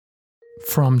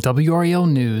From WRAL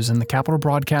News and the Capital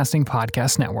Broadcasting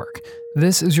Podcast Network,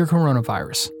 this is your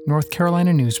Coronavirus North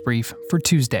Carolina News Brief for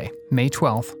Tuesday, May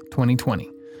 12th,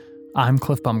 2020. I'm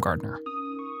Cliff Baumgardner.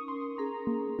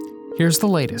 Here's the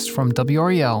latest from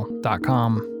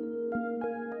WRAL.com.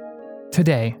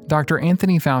 Today, Dr.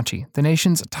 Anthony Fauci, the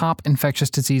nation's top infectious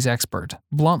disease expert,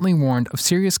 bluntly warned of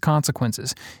serious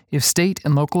consequences if state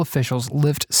and local officials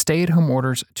lift stay-at-home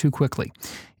orders too quickly,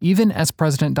 even as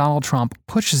President Donald Trump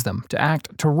pushes them to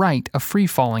act to right a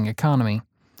free-falling economy.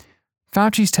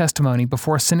 Fauci's testimony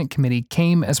before a Senate committee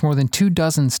came as more than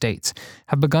 24 states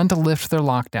have begun to lift their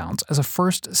lockdowns as a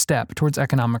first step towards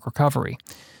economic recovery.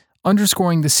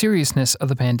 Underscoring the seriousness of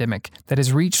the pandemic that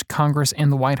has reached Congress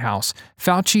and the White House,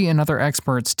 Fauci and other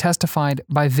experts testified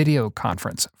by video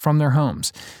conference from their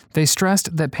homes. They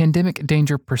stressed that pandemic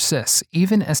danger persists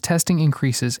even as testing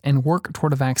increases and work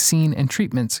toward a vaccine and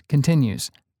treatments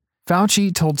continues.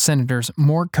 Fauci told senators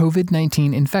more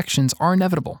COVID-19 infections are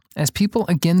inevitable as people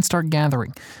again start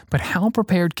gathering, but how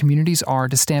prepared communities are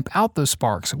to stamp out those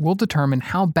sparks will determine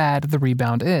how bad the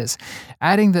rebound is,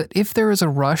 adding that if there is a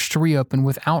rush to reopen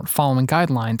without following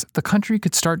guidelines, the country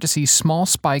could start to see small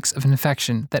spikes of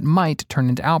infection that might turn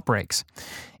into outbreaks.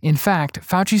 In fact,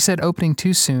 Fauci said opening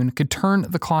too soon could turn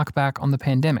the clock back on the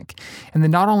pandemic, and that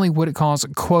not only would it cause,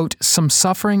 quote, some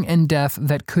suffering and death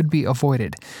that could be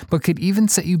avoided, but could even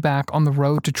set you back on the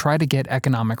road to try to get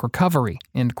economic recovery,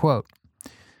 end quote.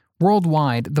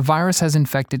 Worldwide, the virus has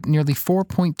infected nearly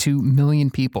 4.2 million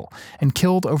people and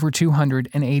killed over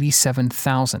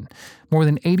 287,000, more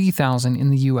than 80,000 in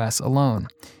the U.S. alone.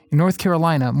 In North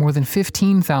Carolina, more than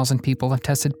 15,000 people have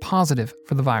tested positive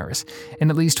for the virus, and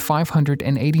at least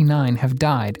 589 have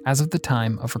died as of the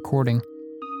time of recording.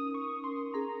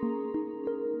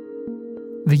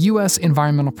 The U.S.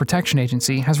 Environmental Protection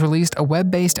Agency has released a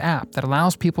web-based app that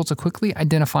allows people to quickly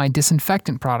identify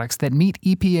disinfectant products that meet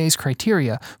EPA's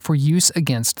criteria for use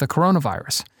against the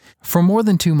coronavirus. For more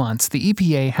than 2 months, the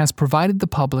EPA has provided the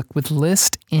public with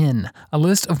List N, a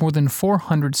list of more than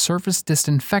 400 surface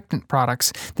disinfectant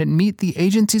products that meet the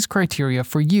agency's criteria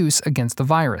for use against the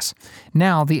virus.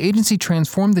 Now, the agency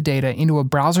transformed the data into a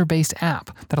browser-based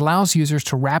app that allows users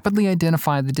to rapidly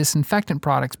identify the disinfectant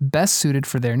products best suited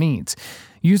for their needs.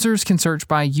 Users can search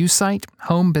by use site,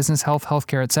 home, business, health,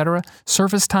 healthcare, etc.,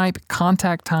 surface type,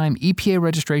 contact time, EPA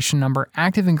registration number,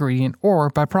 active ingredient, or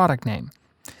by product name.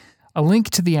 A link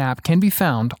to the app can be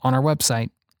found on our website.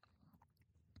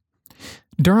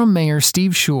 Durham Mayor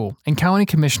Steve Schewel and County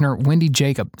Commissioner Wendy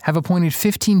Jacob have appointed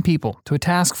 15 people to a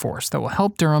task force that will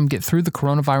help Durham get through the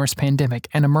coronavirus pandemic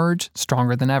and emerge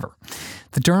stronger than ever.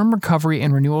 The Durham Recovery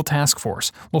and Renewal Task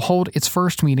Force will hold its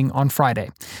first meeting on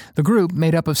Friday. The group,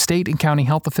 made up of state and county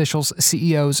health officials,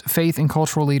 CEOs, faith and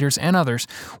cultural leaders, and others,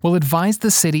 will advise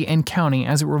the city and county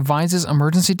as it revises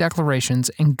emergency declarations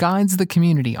and guides the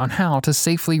community on how to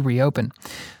safely reopen.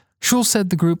 Schewel said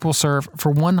the group will serve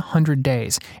for 100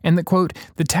 days and that, quote,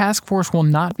 the task force will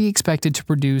not be expected to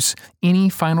produce any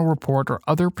final report or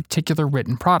other particular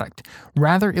written product.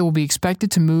 Rather, it will be expected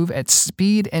to move at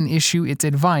speed and issue its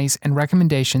advice and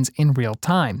recommendations in real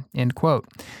time, end quote.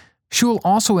 Schewel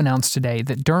also announced today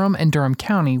that Durham and Durham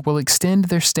County will extend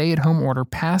their stay-at-home order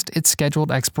past its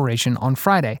scheduled expiration on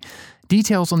Friday.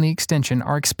 Details on the extension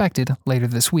are expected later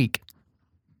this week.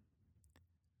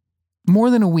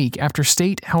 More than a week after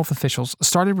state health officials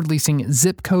started releasing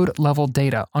zip code-level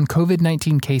data on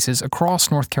COVID-19 cases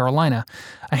across North Carolina,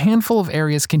 a handful of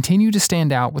areas continue to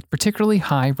stand out with particularly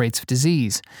high rates of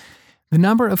disease. The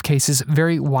number of cases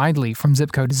vary widely from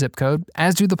zip code to zip code,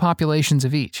 as do the populations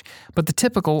of each, but the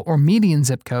typical or median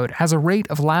zip code has a rate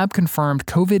of lab-confirmed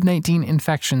COVID-19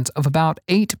 infections of about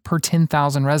 8 per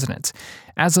 10,000 residents,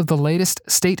 as of the latest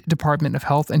State Department of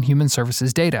Health and Human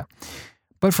Services data.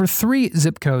 But for 3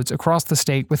 zip codes across the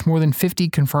state with more than 50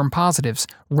 confirmed positives,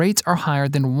 rates are higher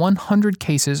than 100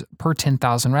 cases per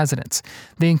 10,000 residents.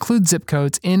 They include zip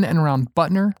codes in and around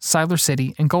Butner, Siler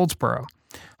City, and Goldsboro.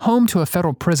 Home to a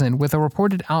federal prison with a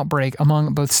reported outbreak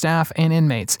among both staff and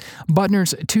inmates,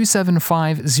 Butner's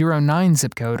 27509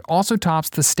 zip code also tops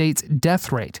the state's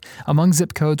death rate among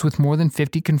zip codes with more than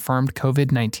 50 confirmed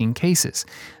COVID-19 cases.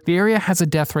 The area has a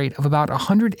death rate of about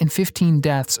 115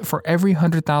 deaths for every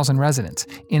 100,000 residents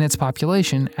in its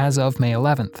population as of May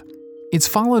 11th. It's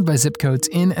followed by zip codes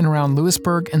in and around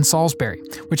Lewisburg and Salisbury,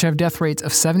 which have death rates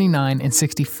of 79 and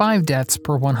 65 deaths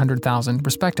per 100,000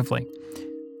 respectively.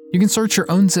 You can search your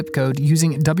own zip code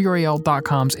using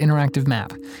WRAL.com's interactive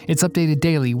map. It's updated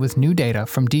daily with new data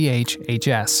from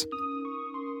DHHS.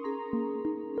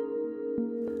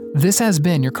 This has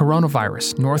been your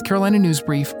Coronavirus North Carolina News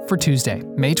Brief for Tuesday,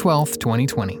 May 12th,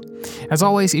 2020. As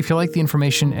always, if you like the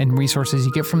information and resources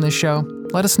you get from this show,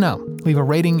 let us know. Leave a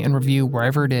rating and review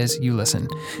wherever it is you listen.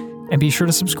 And be sure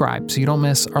to subscribe so you don't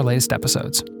miss our latest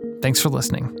episodes. Thanks for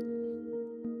listening.